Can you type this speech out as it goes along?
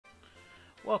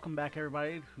Welcome back,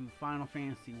 everybody, to Final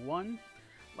Fantasy 1.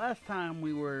 Last time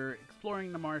we were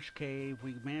exploring the Marsh Cave.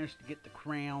 We managed to get the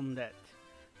crown that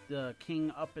the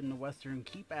king up in the Western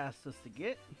Keep asked us to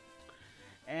get.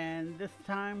 And this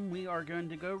time we are going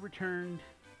to go return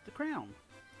the crown.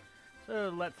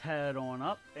 So let's head on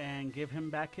up and give him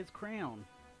back his crown.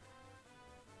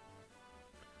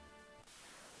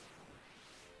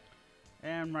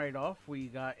 And right off, we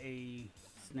got a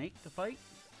snake to fight.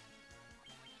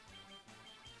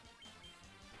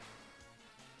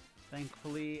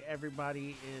 Thankfully,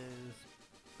 everybody is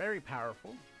very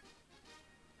powerful.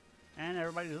 And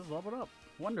everybody just leveled up.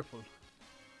 Wonderful.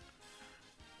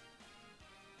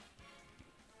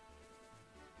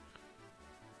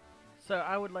 So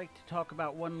I would like to talk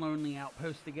about One Lonely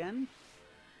Outpost again.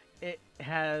 It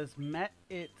has met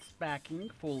its backing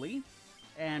fully,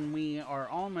 and we are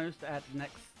almost at the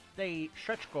next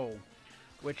stretch goal,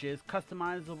 which is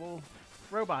customizable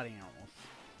robot animals.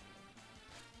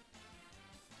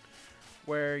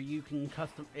 Where you can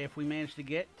custom, if we manage to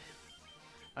get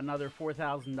another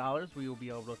 $4,000, we will be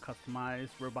able to customize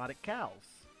robotic cows.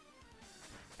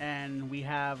 And we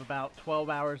have about 12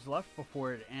 hours left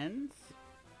before it ends.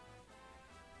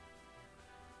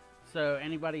 So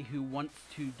anybody who wants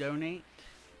to donate,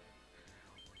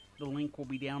 the link will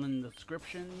be down in the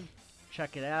description.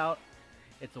 Check it out.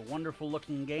 It's a wonderful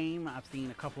looking game. I've seen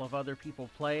a couple of other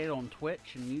people play it on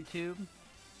Twitch and YouTube.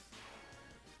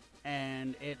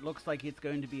 And it looks like it's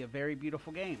going to be a very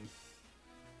beautiful game.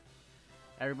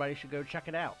 Everybody should go check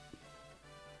it out.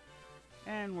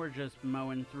 And we're just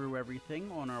mowing through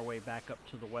everything on our way back up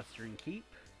to the Western Keep.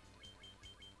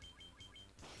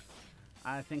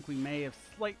 I think we may have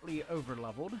slightly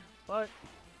over-leveled, but,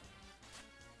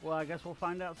 well, I guess we'll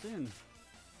find out soon.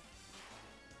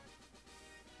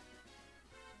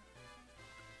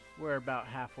 We're about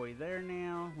halfway there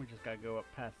now. We just gotta go up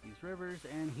past these rivers,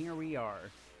 and here we are.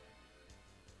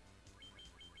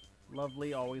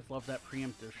 Lovely, always love that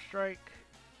preemptive strike.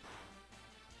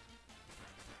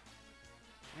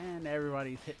 And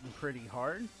everybody's hitting pretty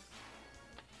hard.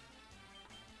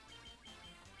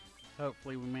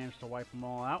 Hopefully we manage to wipe them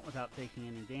all out without taking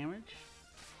any damage.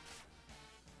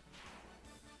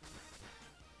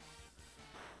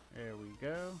 There we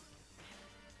go.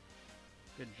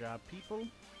 Good job, people.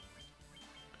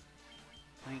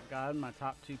 Thank God my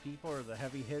top two people are the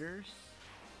heavy hitters.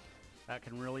 That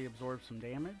can really absorb some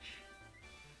damage.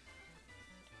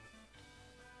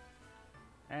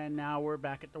 And now we're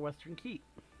back at the Western Keep.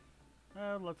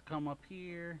 Let's come up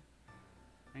here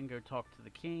and go talk to the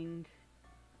king.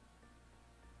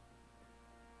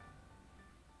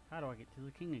 How do I get to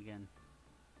the king again?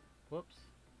 Whoops.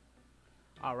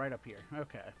 Oh, right up here.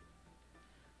 Okay.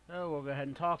 So we'll go ahead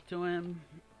and talk to him.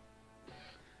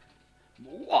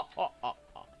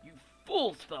 You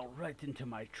fools fell right into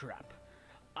my trap.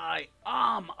 I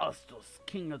am Astos,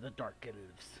 king of the Dark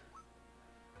Elves.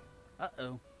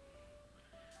 Uh-oh.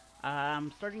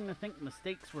 I'm starting to think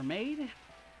mistakes were made.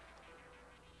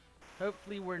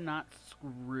 Hopefully we're not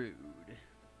screwed.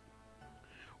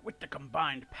 With the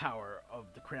combined power of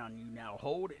the crown you now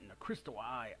hold and the crystal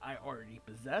eye I already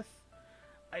possess,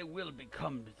 I will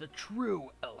become the true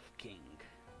Elf King.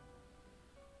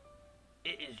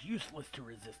 It is useless to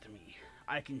resist me.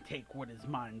 I can take what is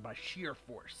mine by sheer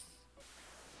force.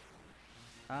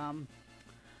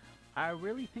 I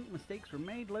really think mistakes were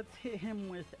made. Let's hit him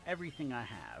with everything I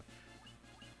have.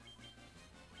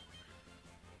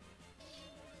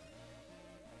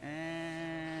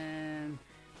 And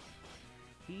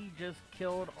he just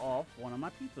killed off one of my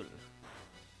people.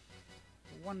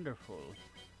 Wonderful.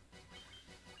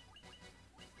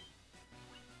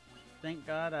 Thank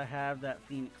God I have that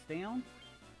Phoenix down.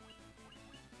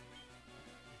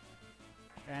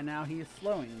 And now he is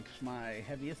slowing my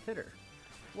heaviest hitter.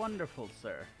 Wonderful,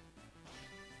 sir.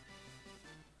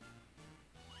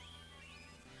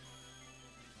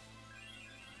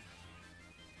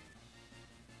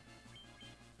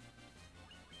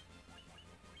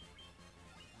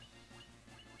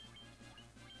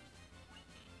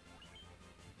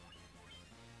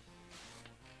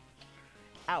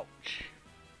 Ouch.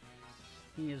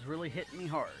 He is really hitting me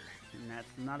hard, and that's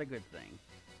not a good thing.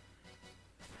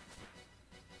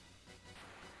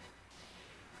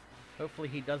 Hopefully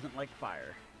he doesn't like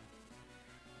fire.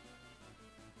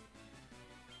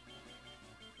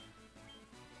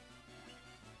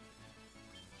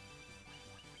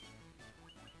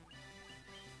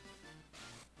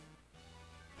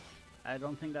 I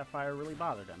don't think that fire really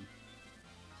bothered him.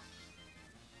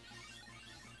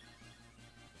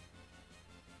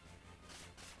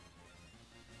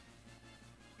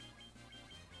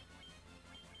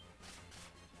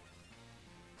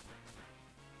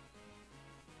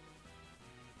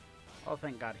 Oh,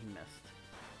 thank God he missed.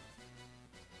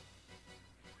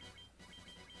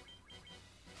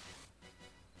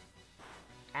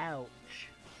 Ouch.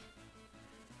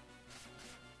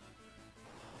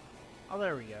 Oh,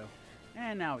 there we go.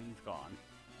 And now he's gone.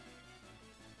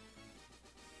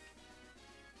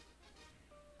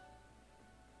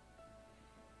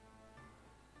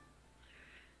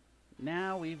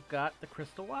 Now we've got the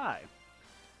Crystal Eye.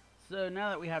 So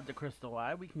now that we have the Crystal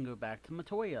Eye, we can go back to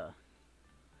Matoya.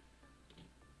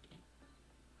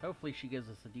 Hopefully she gives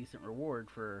us a decent reward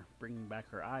for bringing back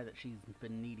her eye that she's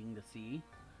been needing to see.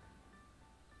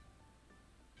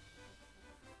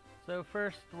 So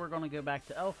first, we're going to go back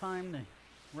to Elfheim to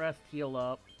rest, heal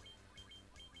up,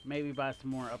 maybe buy some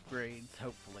more upgrades,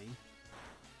 hopefully.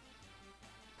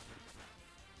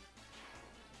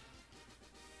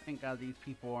 Thank God these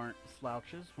people aren't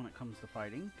slouches when it comes to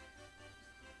fighting.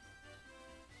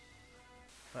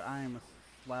 But I am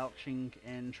slouching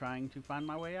and trying to find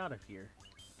my way out of here.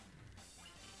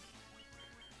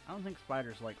 I don't think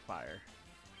spiders like fire.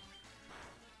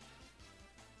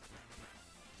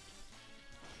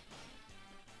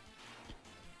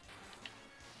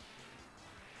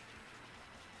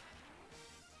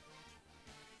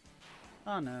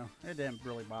 Oh no, it didn't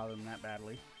really bother them that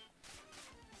badly.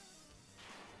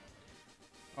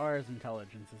 Ours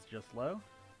intelligence is just low.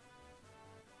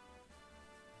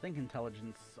 I think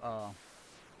intelligence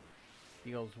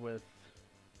deals with...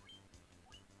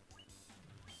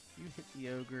 You hit the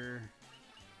ogre,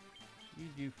 you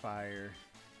do fire,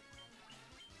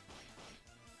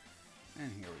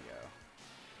 and here we go.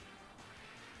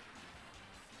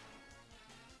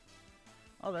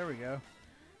 Oh, there we go.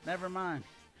 Never mind.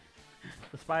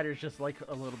 The spiders just like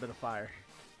a little bit of fire.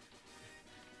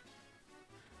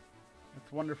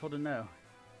 It's wonderful to know.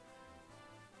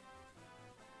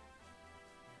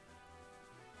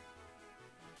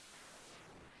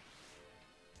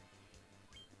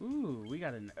 Ooh, we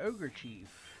got an ogre chief.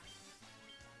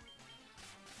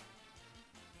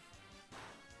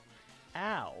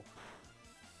 Ow.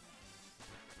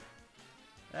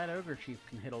 That ogre chief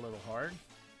can hit a little hard.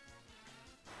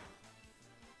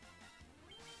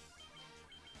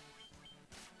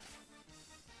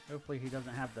 Hopefully he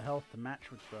doesn't have the health to match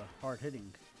with the hard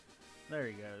hitting. There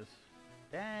he goes.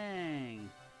 Dang.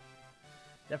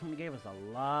 Definitely gave us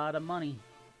a lot of money.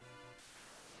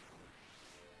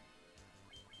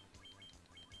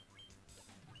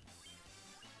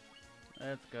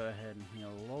 Let's go ahead and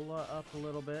heal Lola up a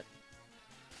little bit.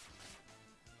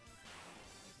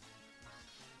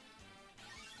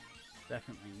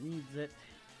 Definitely needs it.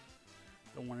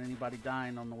 Don't want anybody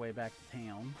dying on the way back to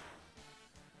town.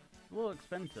 It's a little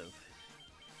expensive.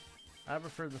 I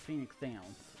prefer the Phoenix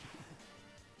Downs.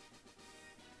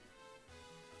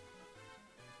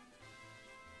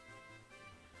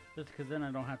 Just because then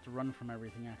I don't have to run from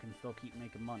everything, I can still keep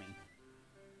making money.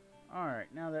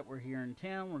 Alright, now that we're here in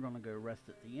town, we're going to go rest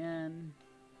at the inn.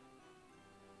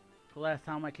 The last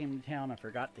time I came to town, I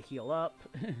forgot to heal up.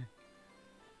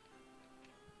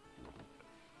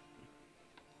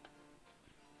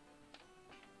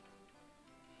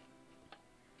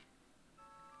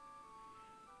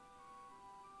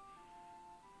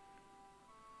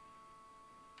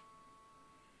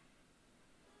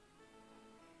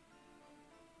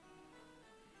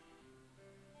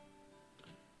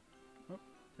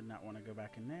 Did not want to go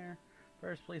back in there.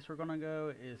 First place we're going to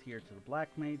go is here to the Black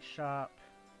Mage shop.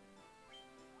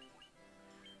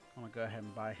 I'm going to go ahead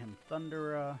and buy him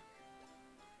Thundera.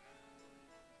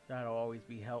 That'll always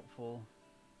be helpful.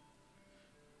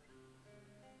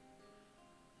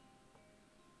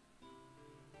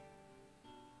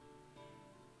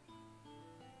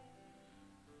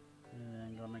 And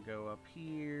then going to go up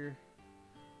here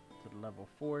to the level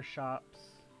 4 shops.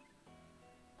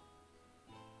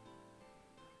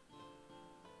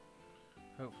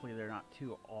 Hopefully they're not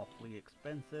too awfully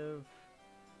expensive.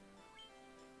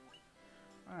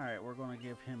 Alright, we're going to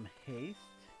give him Haste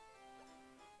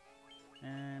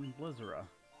and Blizzara.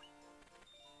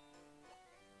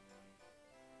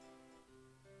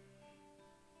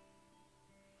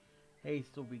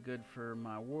 Haste will be good for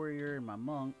my warrior and my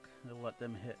monk. It'll let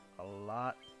them hit a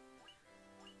lot.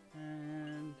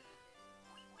 And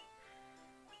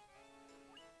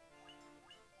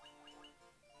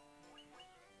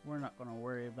we're not going to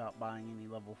worry about buying any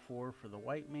level 4 for the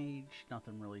white mage.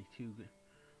 Nothing really too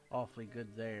awfully good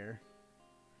there.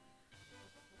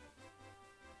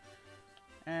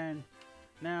 And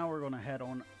now we're going to head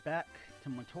on back to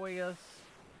Matoya's.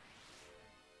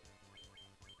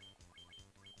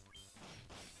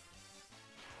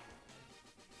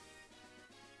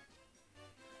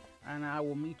 And I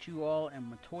will meet you all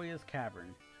in Matoya's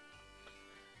Cavern.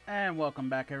 And welcome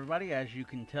back, everybody. As you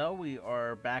can tell, we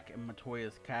are back in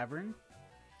Matoya's Cavern.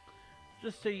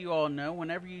 Just so you all know,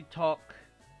 whenever you talk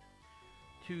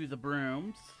to the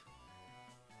brooms,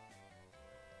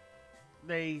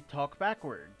 they talk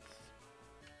backwards.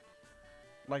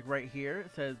 Like right here,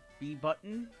 it says B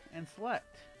button and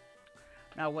select.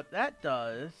 Now what that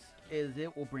does is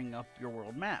it will bring up your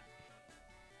world map.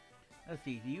 Let's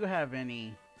see, do you have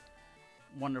any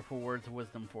wonderful words of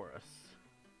wisdom for us?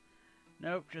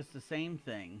 Nope, just the same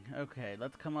thing. Okay,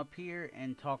 let's come up here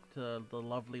and talk to the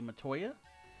lovely Matoya.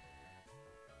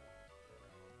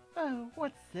 Oh,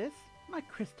 what's this? My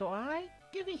crystal eye?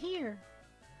 Give it here.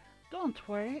 Don't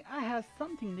worry, I have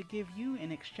something to give you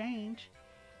in exchange.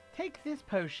 Take this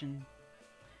potion.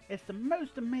 It's the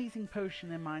most amazing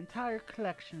potion in my entire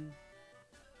collection.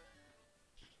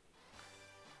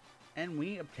 And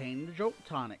we obtained the Jolt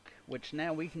Tonic, which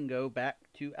now we can go back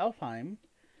to Elfheim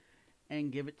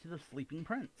and give it to the sleeping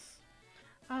prince.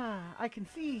 Ah, I can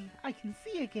see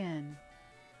again.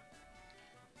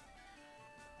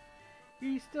 Are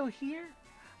you still here?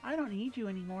 I don't need you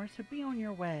anymore, so be on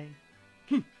your way.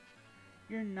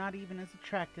 You're not even as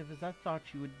attractive as I thought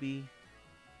you would be.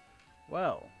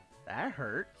 Well, that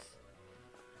hurts.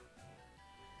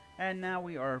 And now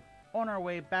we are on our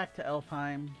way back to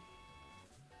Elfheim.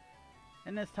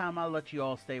 And this time I'll let you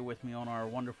all stay with me on our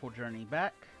wonderful journey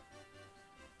back,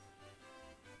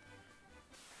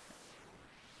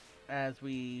 as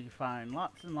we find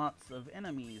lots and lots of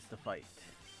enemies to fight.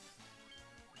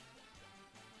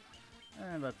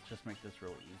 And let's just make this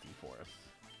real easy for us.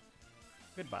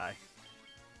 Goodbye.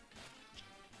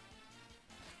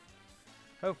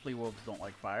 Hopefully wolves don't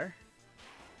like fire.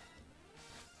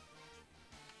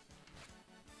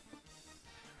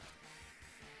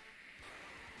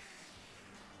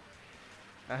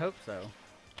 I hope so.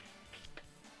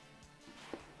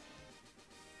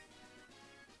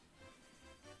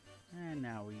 And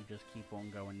now we just keep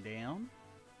on going down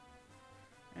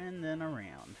and then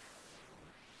around.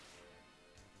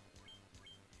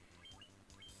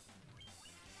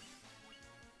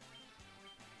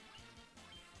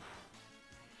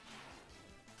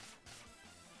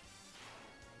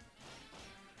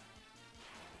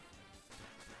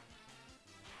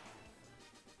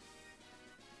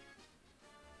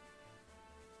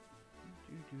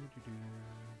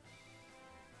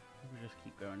 We just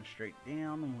keep going straight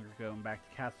down, and we're going back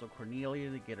to Castle Cornelia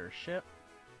to get our ship.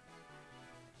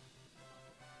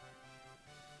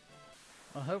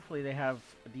 Well, hopefully they have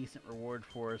a decent reward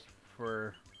for us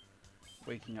for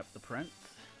waking up the prince.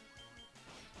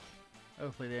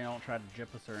 Hopefully they don't try to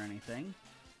gyp us or anything.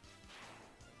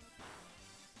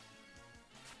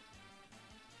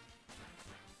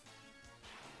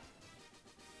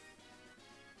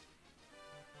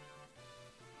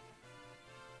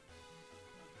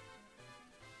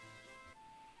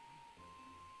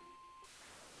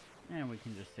 And we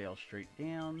can just sail straight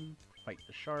down, fight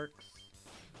the sharks.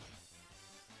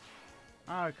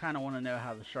 I kind of want to know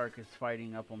how the shark is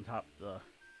fighting up on top of the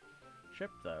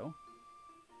ship, though.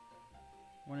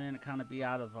 Wouldn't it kind of be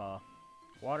out of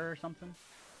water or something?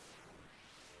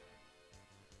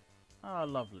 Oh,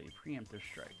 lovely. Preemptive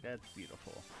strike. That's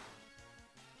beautiful.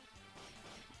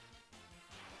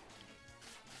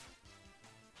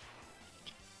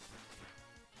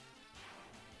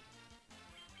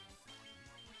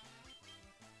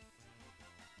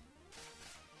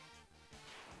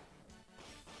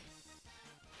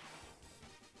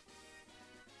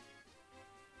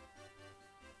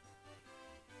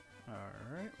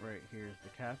 Alright, right here's the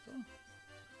castle.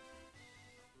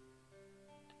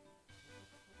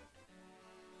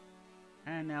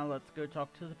 And now let's go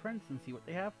talk to the prince and see what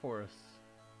they have for us.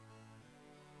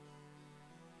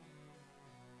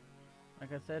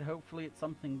 Like I said, hopefully it's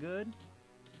something good,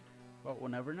 but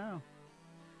we'll never know.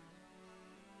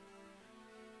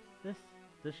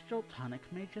 This Jolt Tonic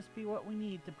may just be what we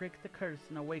need to break the curse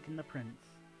and awaken the prince.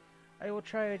 I will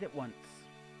try it at once.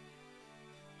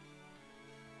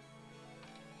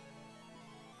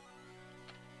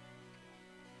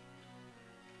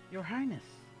 Your Highness!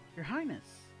 Your Highness!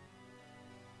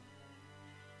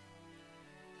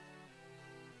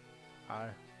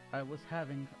 I was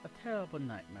having a terrible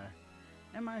nightmare.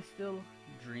 Am I still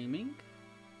dreaming?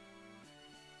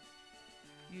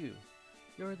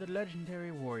 You're the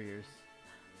legendary warriors.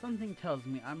 Something tells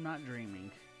me I'm not dreaming.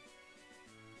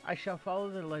 I shall follow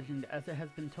the legend as it has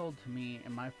been told to me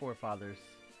and my forefathers.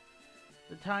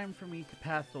 The time for me to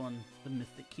pass on the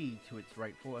mystic key to its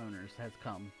rightful owners has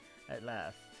come, at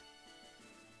last.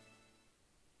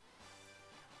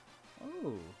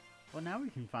 Oh, well now we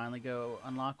can finally go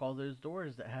unlock all those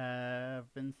doors that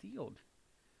have been sealed.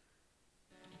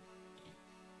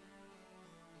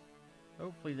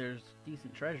 Hopefully there's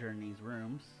decent treasure in these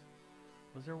rooms.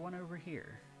 Was there one over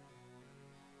here?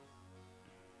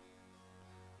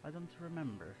 I don't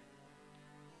remember.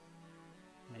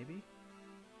 Maybe?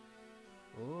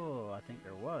 Oh, I think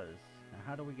there was. Now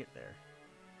how do we get there?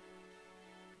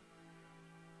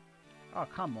 Oh,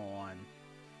 come on.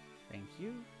 Thank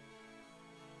you.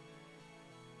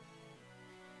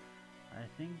 I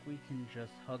think we can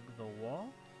just hug the wall.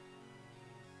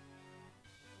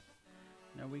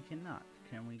 No, we cannot.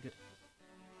 Can we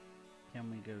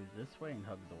go this way and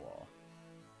hug the wall?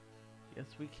 Yes,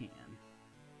 we can.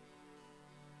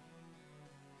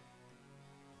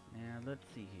 Now, let's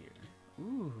see here.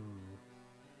 Ooh.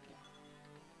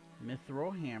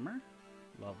 Mithril hammer.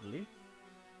 Lovely.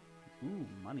 Ooh,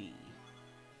 money.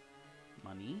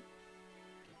 Money.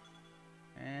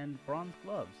 And bronze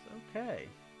gloves. Okay.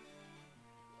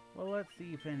 Well, let's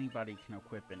see if anybody can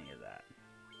equip any of that.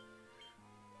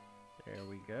 There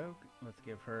we go. Let's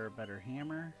give her a better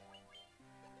hammer.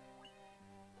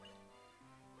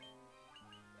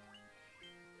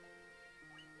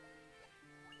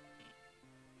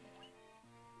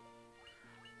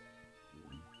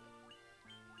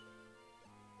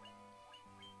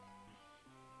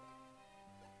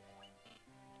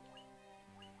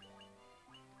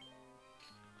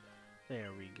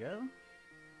 There we go.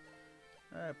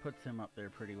 That puts him up there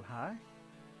pretty high.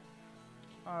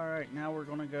 Alright, now we're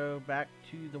going to go back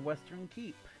to the Western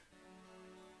Keep.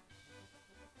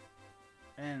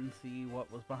 And see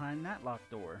what was behind that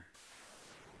locked door.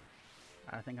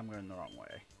 I think I'm going the wrong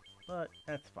way. But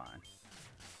that's fine.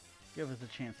 Give us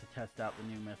a chance to test out the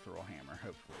new Mithril hammer,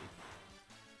 hopefully.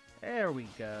 There we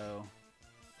go.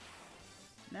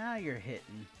 Now you're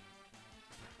hitting.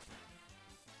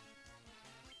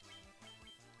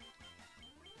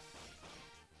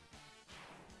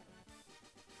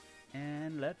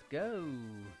 And let's go.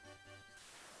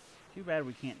 Too bad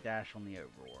we can't dash on the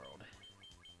overworld.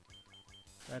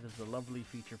 That is a lovely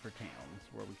feature for towns,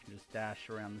 where we can just dash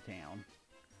around the town.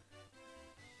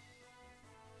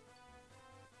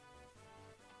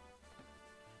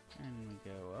 And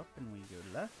we go up and we go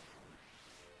left.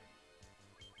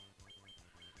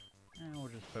 And we'll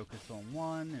just focus on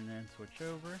one and then switch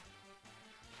over.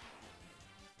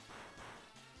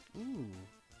 Ooh.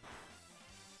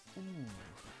 Ooh.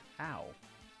 Ow.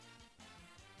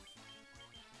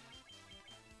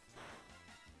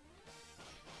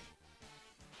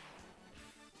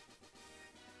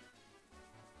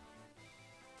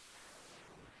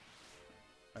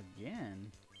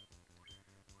 Again?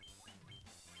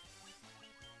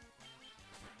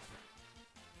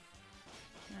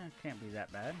 Can't be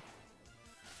that bad.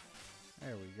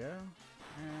 There we go.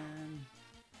 And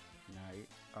night.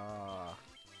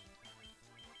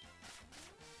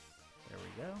 There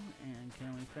we go. And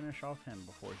can we finish off him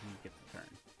before he gets a turn?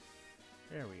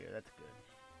 There we go. That's good.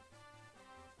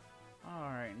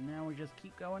 Alright, now we just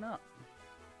keep going up.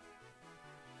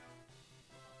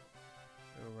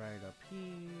 Go right up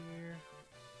here.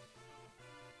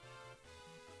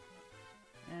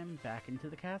 And back into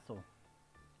the castle.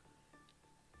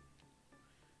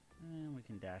 And we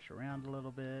can dash around a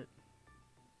little bit.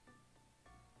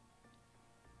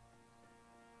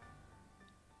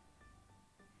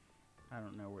 I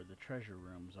don't know where the treasure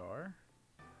rooms are.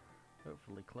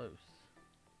 Hopefully close.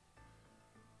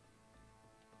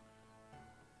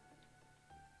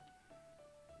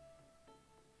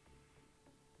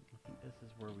 I think this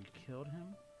is where we killed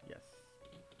him. Yes.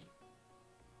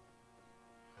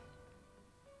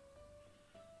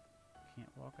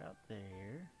 Can't walk out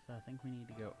there, so I think we need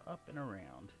to go up and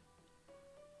around.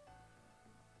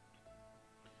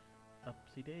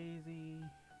 Upsy daisy.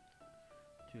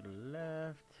 To the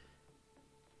left.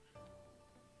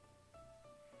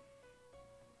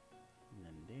 And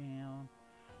then down.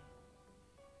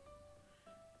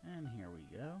 And here we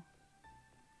go.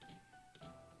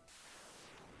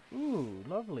 Ooh,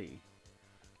 lovely.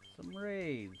 Some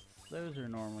raids. Those are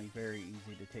normally very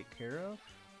easy to take care of.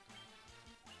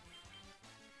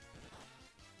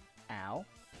 Ow.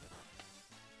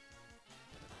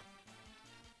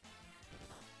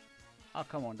 Oh,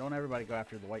 come on. Don't everybody go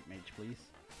after the white mage, please.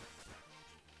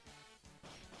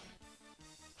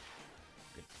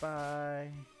 Goodbye.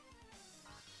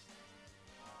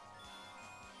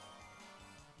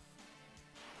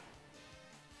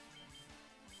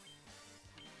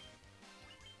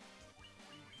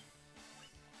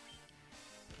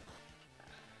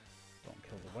 Don't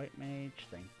kill the white mage,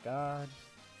 thank God.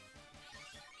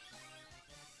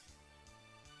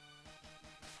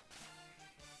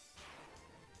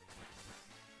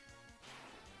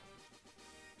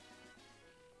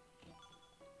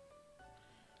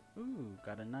 Ooh,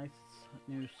 got a nice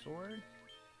new sword.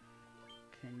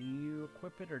 Can you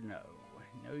equip it or no?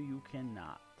 No, you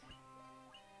cannot.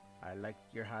 I like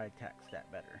your high attack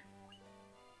stat better.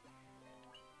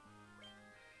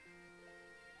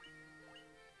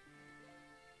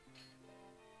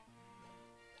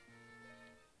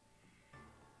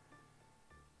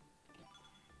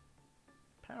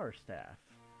 Power staff.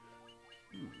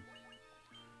 Is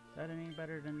that any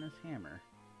better than this hammer?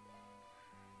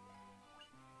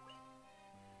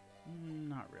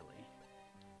 Not really.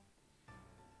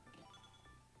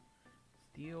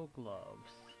 Steel gloves.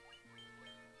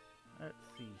 Let's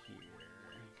see here.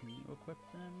 Can you equip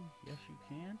them? Yes, you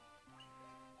can.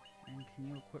 And can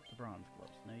you equip the bronze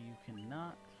gloves? No, you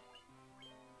cannot.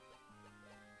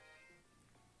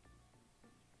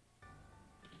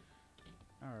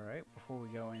 Alright, before we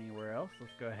go anywhere else,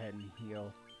 let's go ahead and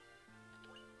heal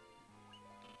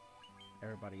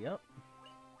everybody up.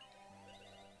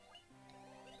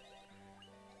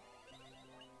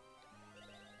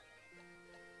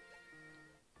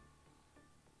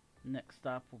 Next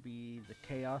stop will be the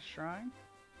Chaos Shrine.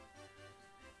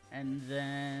 And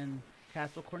then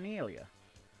Castle Cornelia.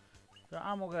 So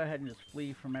I'm going to go ahead and just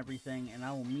flee from everything, and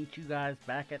I will meet you guys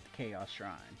back at the Chaos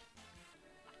Shrine.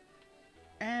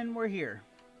 And we're here.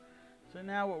 So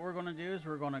now what we're going to do is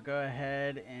we're going to go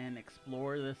ahead and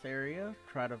explore this area.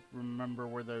 Try to remember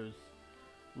where those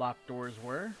locked doors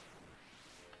were.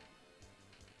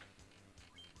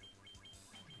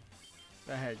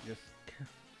 Go ahead, just,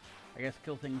 I guess,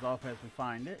 kill things off as we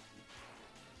find it.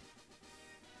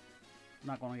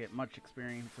 Not going to get much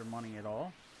experience or money at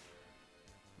all.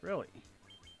 Really.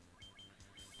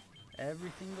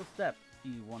 Every single step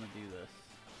you want to do this.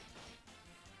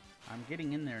 I'm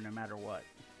getting in there no matter what.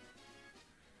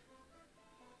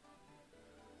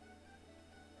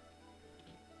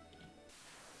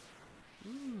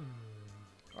 Ooh,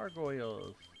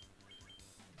 gargoyles.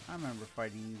 I remember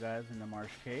fighting you guys in the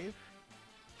Marsh Cave.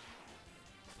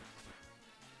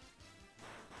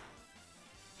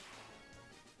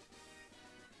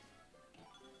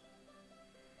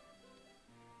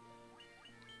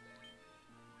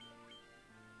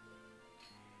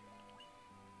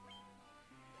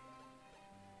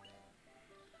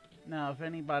 Now, if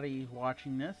anybody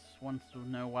watching this wants to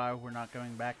know why we're not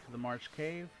going back to the Marsh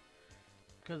Cave,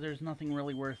 because there's nothing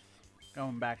really worth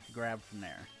going back to grab from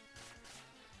there.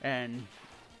 And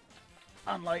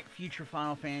unlike future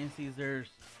Final Fantasies, there's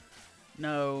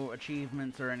no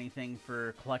achievements or anything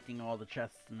for collecting all the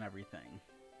chests and everything.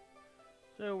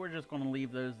 So we're just going to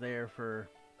leave those there for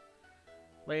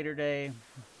later day.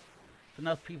 If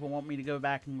enough people want me to go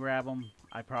back and grab them,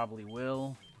 I probably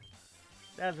will.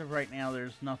 As of right now,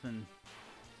 there's nothing.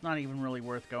 It's not even really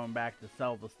worth going back to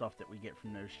sell the stuff that we get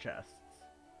from those chests.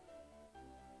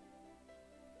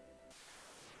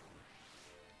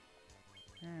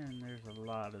 And there's a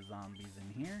lot of zombies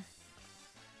in here.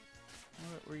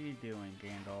 What were you doing,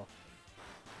 Gandalf?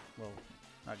 Well,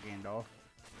 not Gandalf.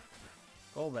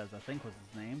 Golbez, I think was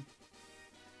his name.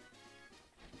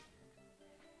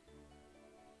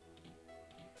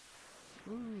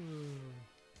 Ooh.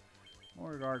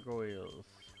 More gargoyles.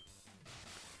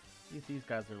 At least these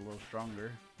guys are a little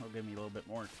stronger. They'll give me a little bit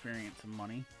more experience and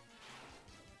money.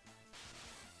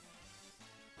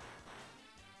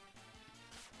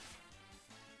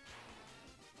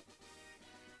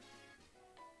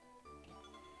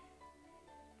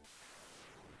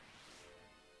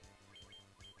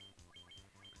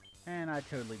 And I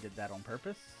totally did that on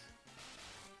purpose.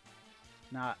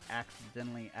 Not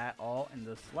accidentally at all in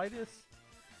the slightest.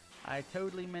 I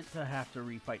totally meant to have to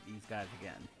refight these guys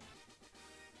again.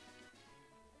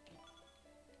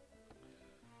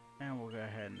 And we'll go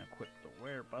ahead and equip the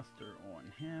Werebuster on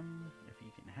him, if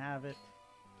he can have it.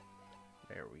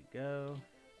 There we go.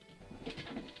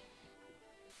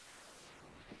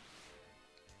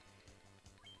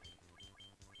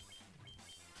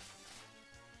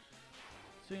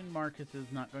 Soon Marcus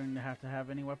is not going to have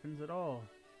any weapons at all.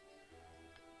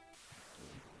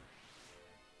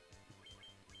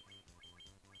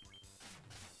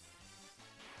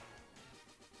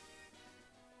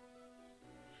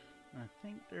 I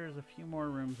think there's a few more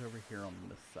rooms over here on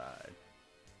this side.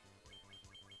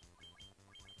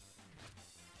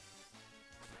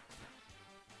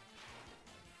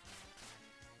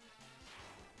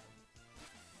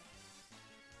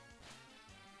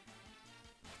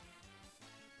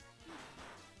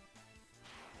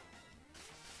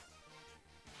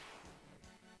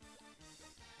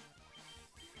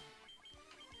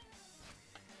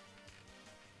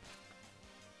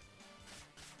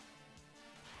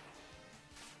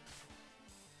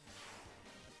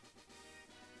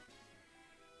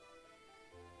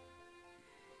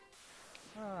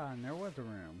 Ah, and there was a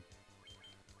room.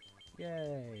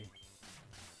 Yay.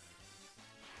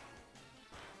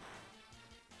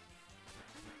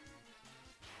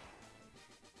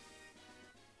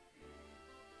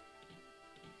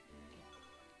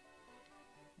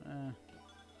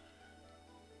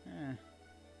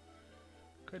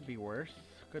 Could be worse.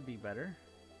 Could be better.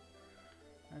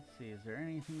 Let's see, is there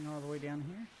anything all the way down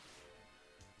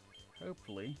here?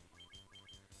 Hopefully.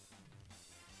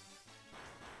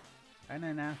 And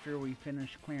then after we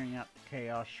finish clearing out the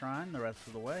Chaos Shrine the rest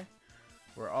of the way,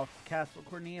 we're off to Castle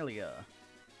Cornelia.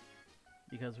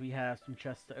 Because we have some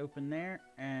chests to open there,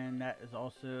 and that is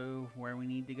also where we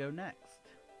need to go next.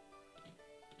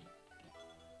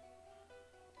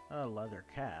 A leather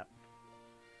cap.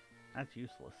 That's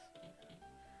useless.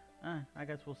 I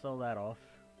guess we'll sell that off.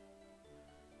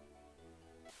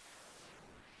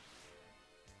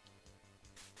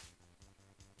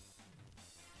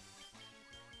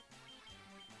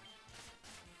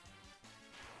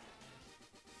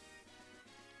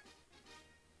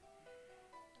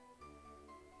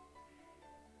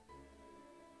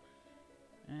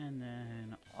 And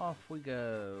then off we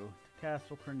go to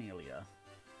Castle Cornelia.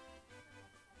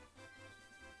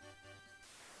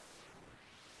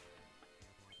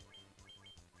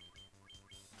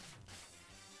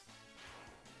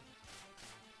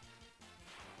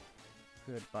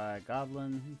 Goodbye,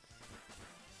 goblins.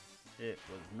 It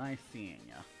was nice seeing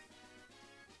ya.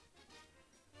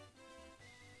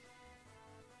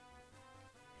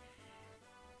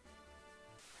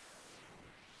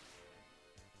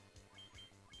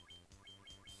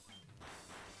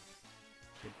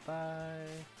 Goodbye.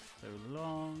 So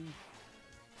long.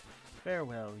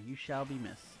 Farewell, you shall be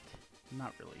missed.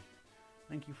 Not really.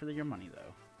 Thank you for your money,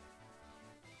 though.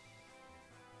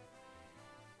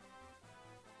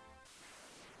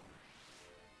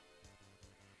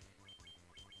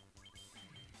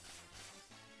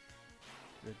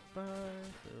 Goodbye,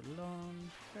 so long,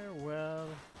 farewell.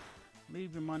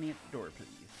 Leave your money at the door, please.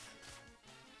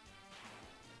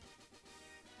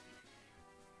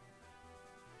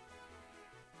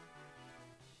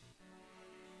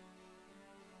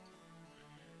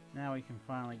 Now we can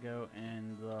finally go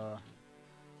in the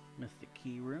Mystic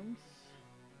Key rooms.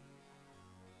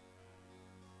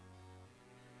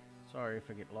 Sorry if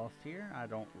I get lost here. I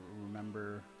don't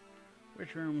remember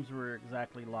which rooms were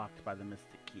exactly locked by the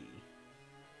Mystic Key.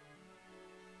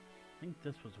 I think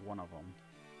this was one of them,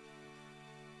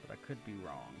 but I could be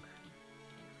wrong.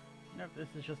 Nope, this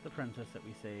is just the princess that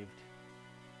we saved.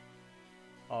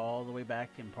 All the way back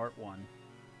in part 1.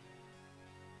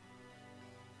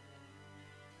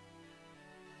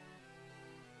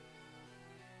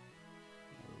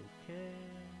 Okay,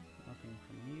 nothing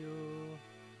from you.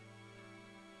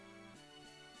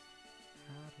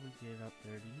 How do we get up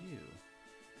there to you?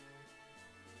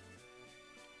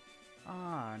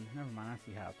 Ah, never mind, I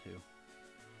see how to.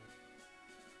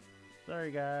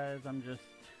 Sorry guys, I'm just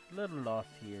a little lost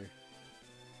here.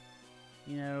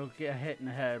 You know, get hit in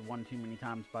the head one too many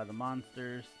times by the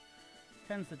monsters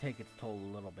tends to take its toll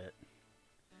a little bit.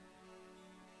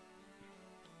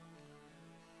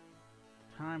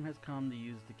 The time has come to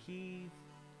use the keys.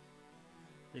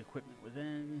 The equipment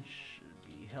within should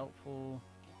be helpful.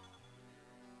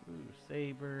 Ooh,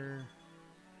 saber,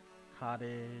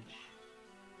 cottage,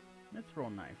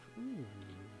 mithril knife. Ooh.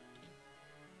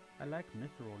 I like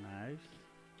mithril knives.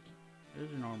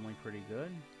 Those are normally pretty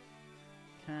good.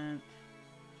 Tent.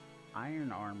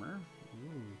 Iron armor.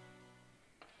 Ooh.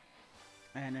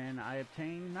 And then I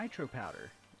obtained nitro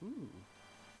powder. Ooh.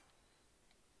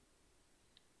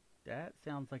 That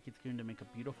sounds like it's going to make a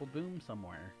beautiful boom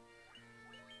somewhere.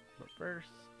 But first...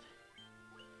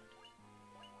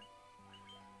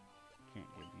 Can't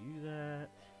give you that.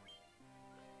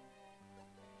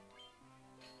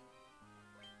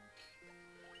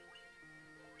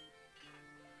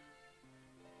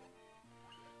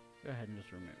 Go ahead and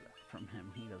just remove that from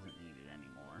him. He doesn't need it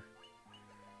anymore.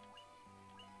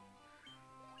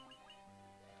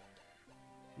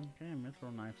 Okay,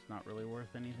 mithril knife's not really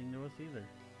worth anything to us either.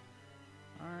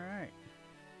 Alright.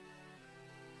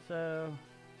 So,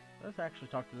 let's actually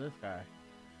talk to this guy.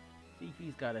 See if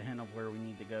he's got a hint of where we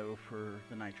need to go for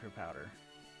the nitro powder.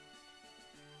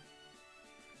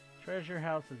 Treasure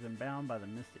house has been bound by the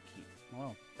Mystic Key.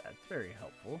 Well, that's very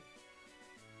helpful.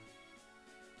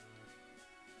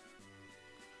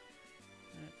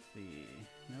 Let's see.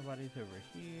 Nobody's over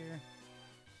here.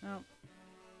 Nope.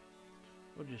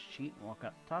 We'll just cheat and walk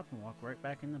up top and walk right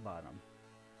back in the bottom.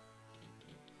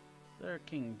 Sir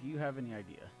King, do you have any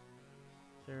idea?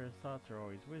 Sarah's thoughts are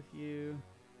always with you.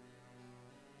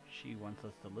 She wants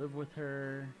us to live with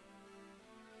her.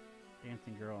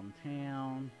 Dancing girl in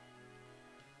town.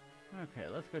 Okay,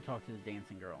 let's go talk to the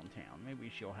dancing girl in town.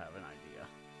 Maybe she'll have an idea.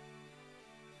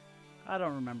 I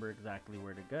don't remember exactly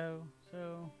where to go,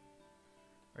 so...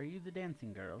 Are you the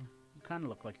dancing girl? You kind of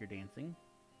look like you're dancing.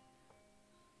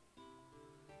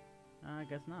 I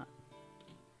guess not.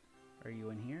 Are you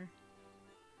in here?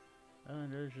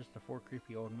 There's just the 4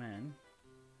 creepy old men.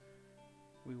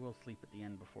 We will sleep at the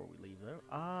end before we leave, though.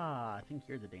 Ah, I think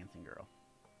you're the dancing girl.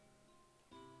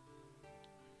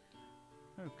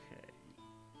 Okay.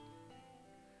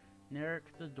 Narek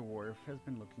the dwarf has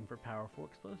been looking for powerful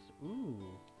explosives.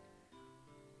 Ooh.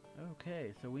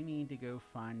 Okay, so we need to go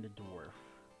find a dwarf.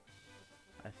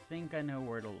 I think I know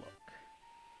where to look.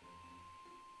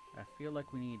 I feel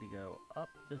like we need to go up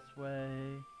this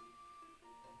way.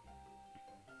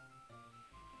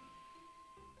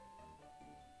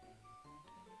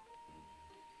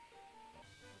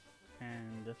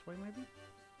 And this way, maybe?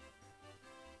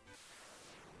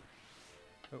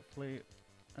 Hopefully...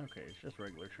 Okay, it's just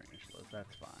regular tarantulas.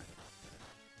 That's fine.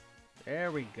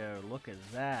 There we go. Look at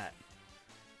that.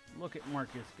 Look at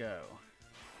Marcus go.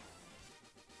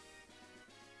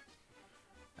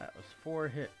 That was 4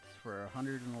 hits for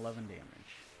 111 damage.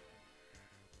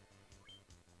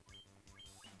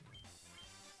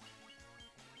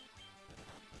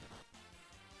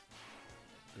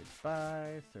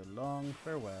 Goodbye, so long,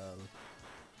 farewell.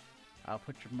 I'll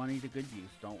put your money to good use,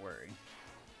 don't worry.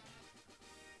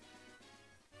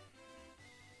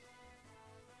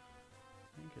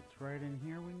 I think it's right in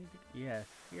here we need to... Yes,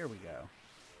 here we go.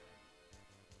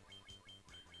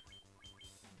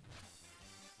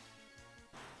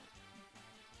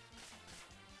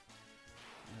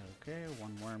 Okay,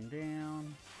 1 worm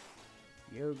down.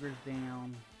 The ogre's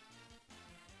down.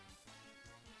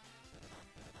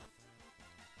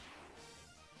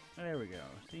 There we go.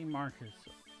 See, Marcus,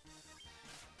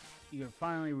 you have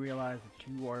finally realized that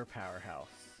you are a powerhouse,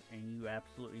 and you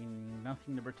absolutely need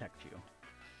nothing to protect you.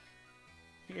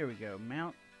 Here we go,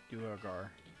 Mount Duergar.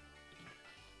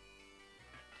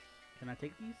 Can I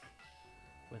take these?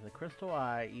 With a crystal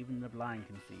eye, even the blind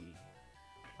can see.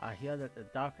 I hear that the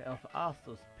dark elf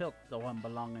Astos pilked the one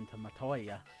belonging to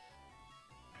Matoya.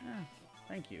 Yeah,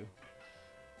 thank you.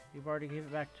 You've already gave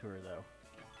it back to her, though.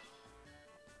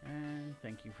 And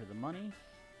thank you for the money.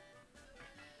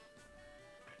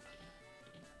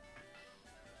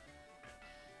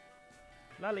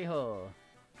 Lally-ho!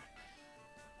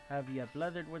 Have you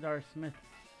blethered with our smith?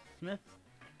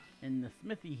 In the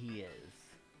smithy he is.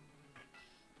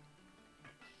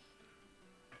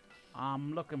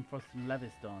 I'm looking for some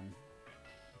levistone.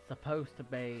 It's supposed to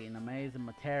be an amazing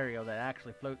material that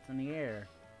actually floats in the air.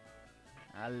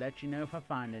 I'll let you know if I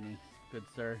find any, good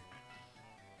sir.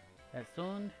 That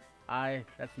sound? Aye,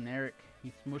 that's Narek.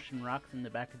 He's smushing rocks in the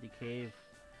back of the cave.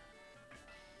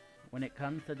 When it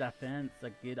comes to defense, a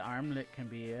good armlet can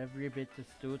be every bit as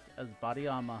stout as body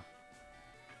armor.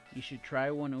 You should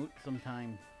try one out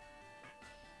sometime.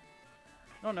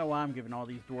 Don't know why I'm giving all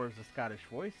these dwarves a Scottish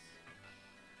voice.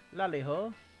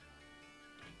 Lally-ho.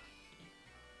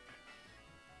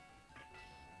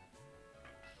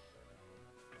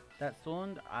 That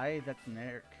sound? Aye, that's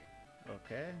Narek.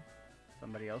 Okay.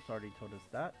 Somebody else already told us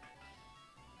that.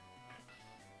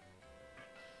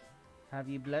 Have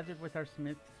you blethered with our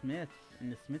Smith? In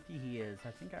the smithy he is. I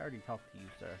think I already talked to you,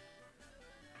 sir.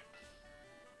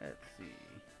 Let's see.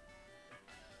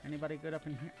 Anybody good up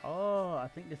in here? Oh, I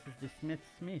think this is the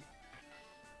Smith.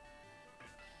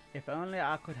 If only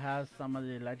I could have some of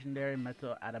the legendary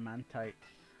metal adamantite.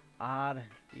 I'd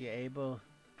be able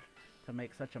to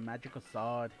make such a magical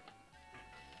sword.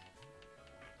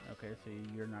 Okay, so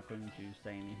you're not going to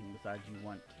say anything besides you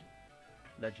want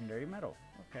legendary metal.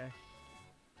 Okay.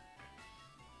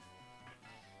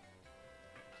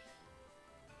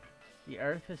 The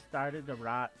earth has started to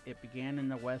rot. It began in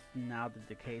the west and now the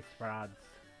decay spreads.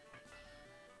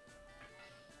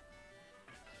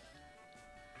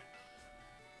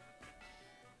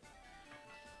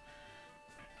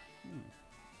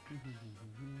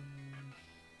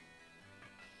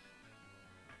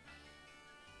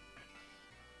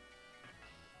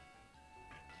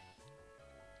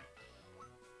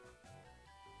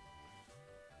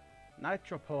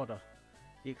 Nitro portal.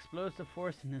 The explosive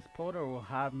force in this portal will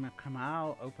have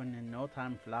Kamal open in no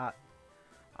time flat.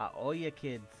 I owe you,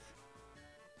 kids.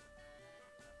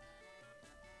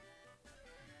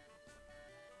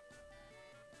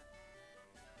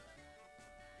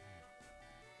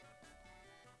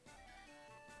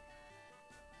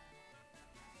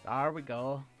 There we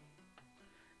go.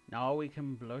 Now we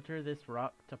can blutter this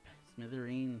rock to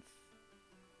smithereens.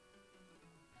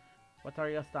 What are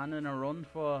you standing around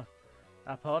for?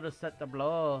 I pulled to set the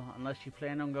blow. Unless you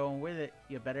plan on going with it,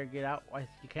 you better get out while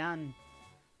you can.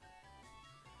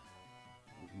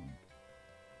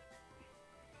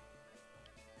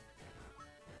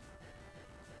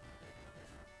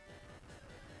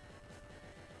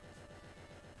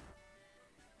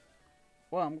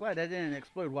 Well, I'm glad that didn't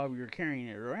explode while we were carrying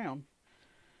it around.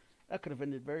 That could have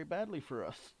ended very badly for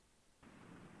us.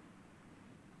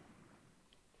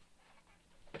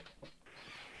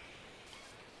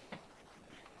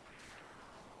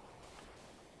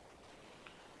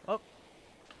 Oh,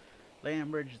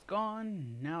 land bridge is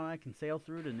gone. Now I can sail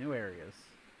through to new areas.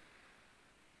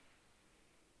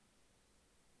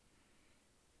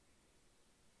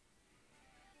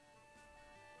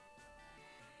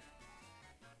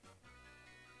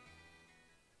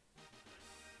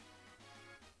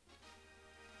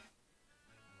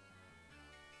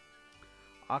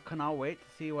 I cannot wait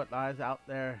to see what lies out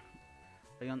there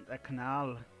beyond the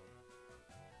canal.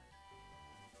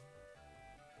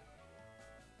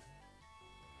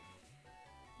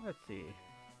 Let's see.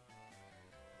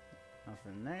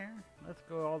 Nothing there. Let's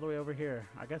go all the way over here.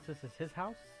 I guess this is his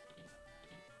house?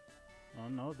 Oh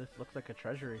no, this looks like a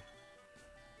treasury.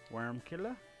 Worm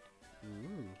killer?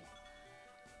 Ooh.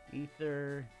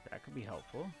 Ether, that could be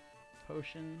helpful.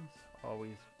 Potions,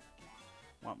 always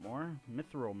want more.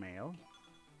 Mithril mail.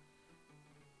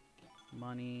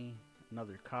 Money,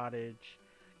 another cottage.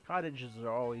 Cottages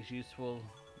are always useful.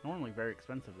 Normally very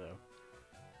expensive though.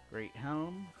 Great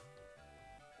helm.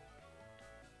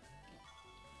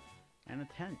 And a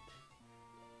tent.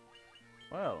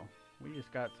 Well, we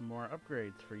just got some more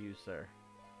upgrades for you, sir.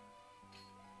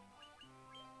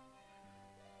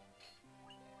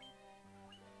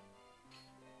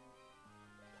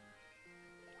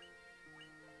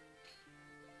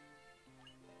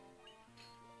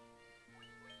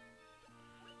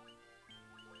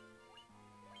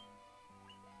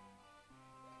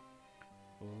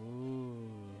 Ooh.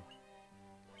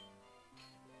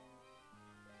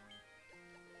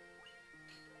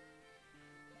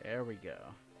 There we go.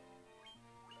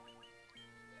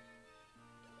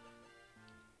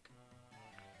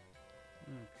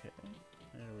 Okay,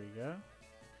 there we go.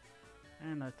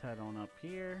 And let's head on up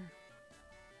here.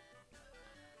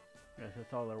 Guess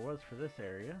that's all there was for this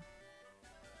area.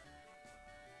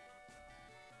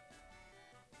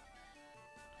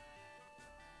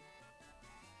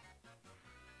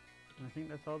 I think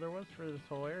that's all there was for this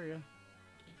whole area.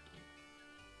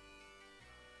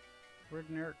 Where'd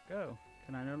Nerek go?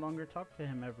 Can I no longer talk to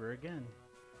him ever again?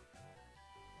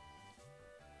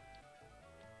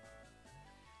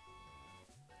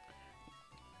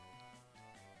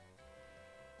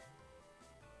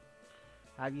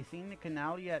 Have you seen the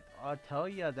canal yet? I'll tell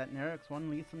ya that Nerek's one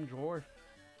leesome dwarf.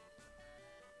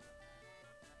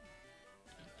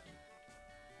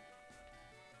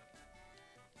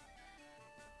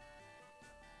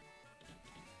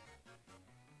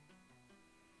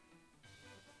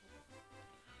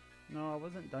 No, I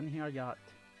wasn't done here yet.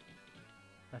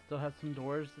 I still have some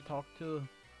doors to talk to.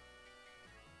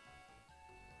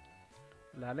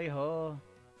 Lally ho.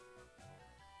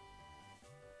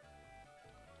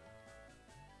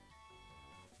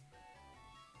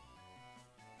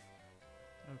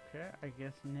 Okay, I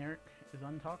guess Nerek is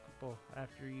untalkable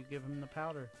after you give him the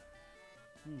powder.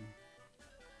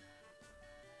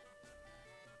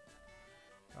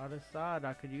 That is sad.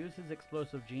 I could use his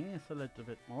explosive genius a little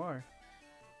bit more.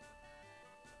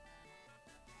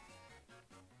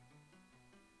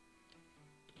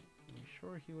 Are you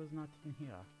sure he was not in here?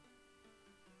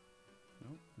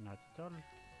 Nope, not at all.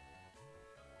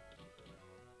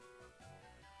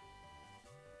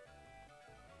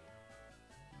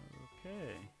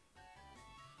 Okay.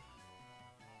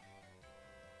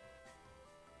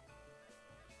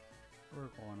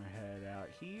 We're going to head out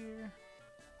here.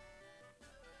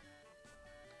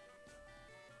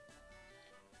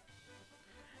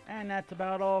 And that's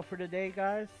about all for today,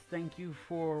 guys. Thank you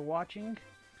for watching.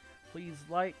 Please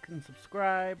like and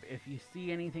subscribe. If you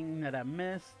see anything that I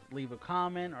missed, leave a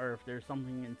comment, or if there's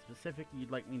something in specific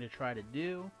you'd like me to try to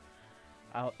do.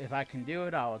 If I can do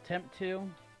it, I'll attempt to.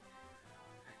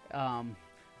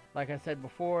 Like I said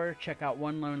before, check out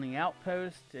One Lonely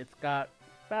Outpost. It's got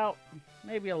about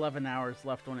maybe 11 hours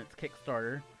left on its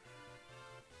Kickstarter.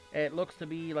 It looks to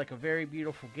be like a very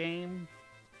beautiful game.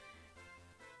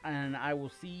 And I will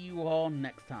see you all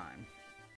next time.